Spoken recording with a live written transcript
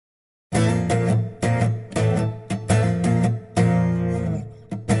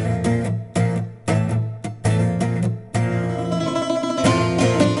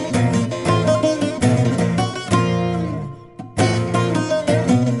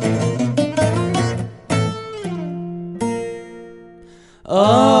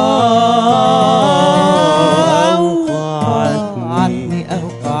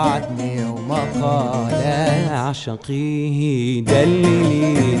أوقعتني يوم قال عشقيه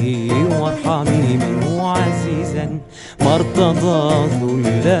دلليه وارحمي منه عزيزا ما ارتضى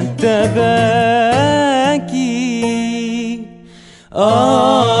ذل التباكي.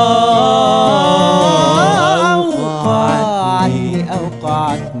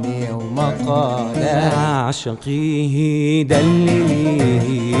 أوقعتني يوم قال عشقيه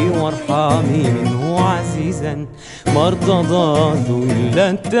دلليه وارحمي منه عزيزا ما ارتضى ذل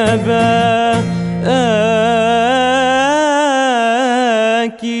التباكي.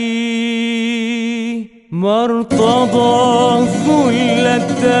 ما ارتضى ذل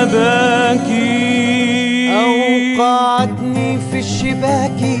التباكي. أوقعتني في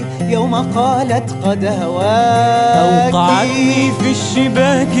الشباك يوم قالت قد هواك. أوقعتني في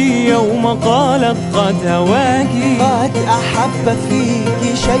الشباك يوم قالت قد هواك. قد أحب فيك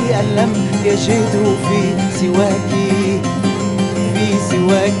شيئا لم يجده في سواك.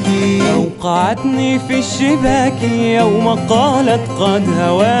 أوقعتني في الشباك يوم قالت قد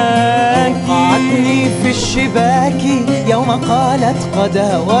هواك. أوقعتني في الشباك يوم قالت قد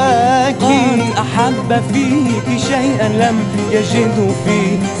هواك. قد أحب فيك شيئا لم يجده في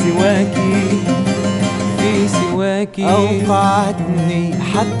سواك. أوقعتني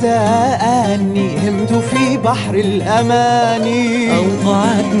حتى أني همت في بحر الأماني.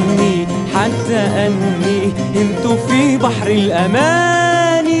 أوقعتني حتى أني همت في بحر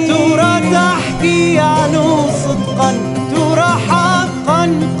الأماني. ترى تحكي عنه صدقا ترى حقا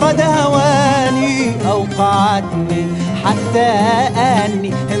قد هواني. أوقعتني حتى أني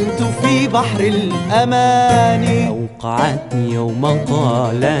همت في بحر الأماني. أوقعتني يوم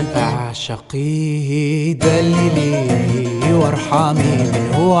قالت عشقيه دلليه وارحمي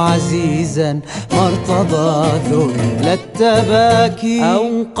منه عزيزا ما ارتضى ذل التباكي.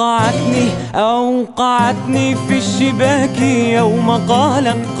 أوقعتني في الشباك يوم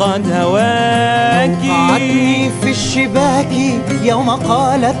قالت قد هواك. أوقعتني في الشباك يوم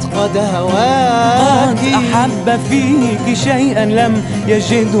قالت قد هواك. قد أحب فيك شيئا لم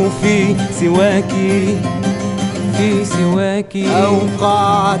يجده في سواك.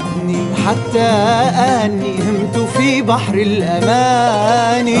 أوقعتني حتى أني همت في بحر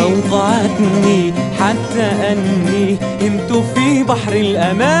الأماني. أوقعتني حتى أني همت في بحر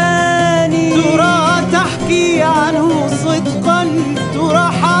الأماني. ترى تحكي عنه صدقا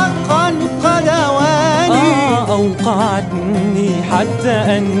ترى حقا قد هواني. أوقعتني حتى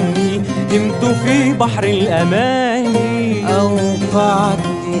أني همت في بحر الأماني.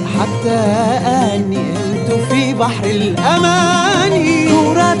 أوقعتني حتى أني همت في بحر الأماني.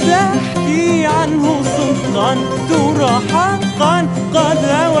 ترى تحكي عنه صدقا ترى حقا قد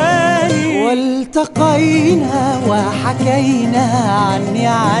هواني. والتقينا وحكينا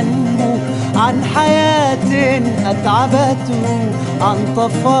عنه عن حياة أتعبته عن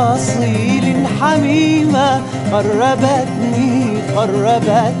تفاصيل حميمة قربته.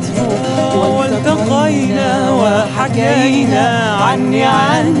 والتقينا وحكينا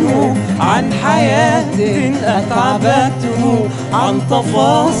عنه عن حياة أتعبته عن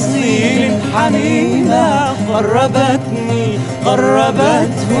تفاصيل حميمة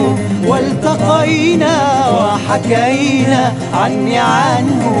قربته. والتقينا وحكينا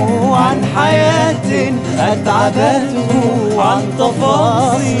عنه عن حياة أتعبته عن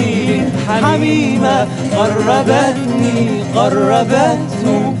تفاصيل حميمة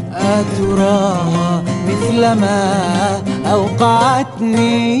قربته. أتراها مثل ما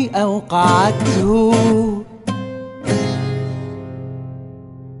أوقعتني أوقعته.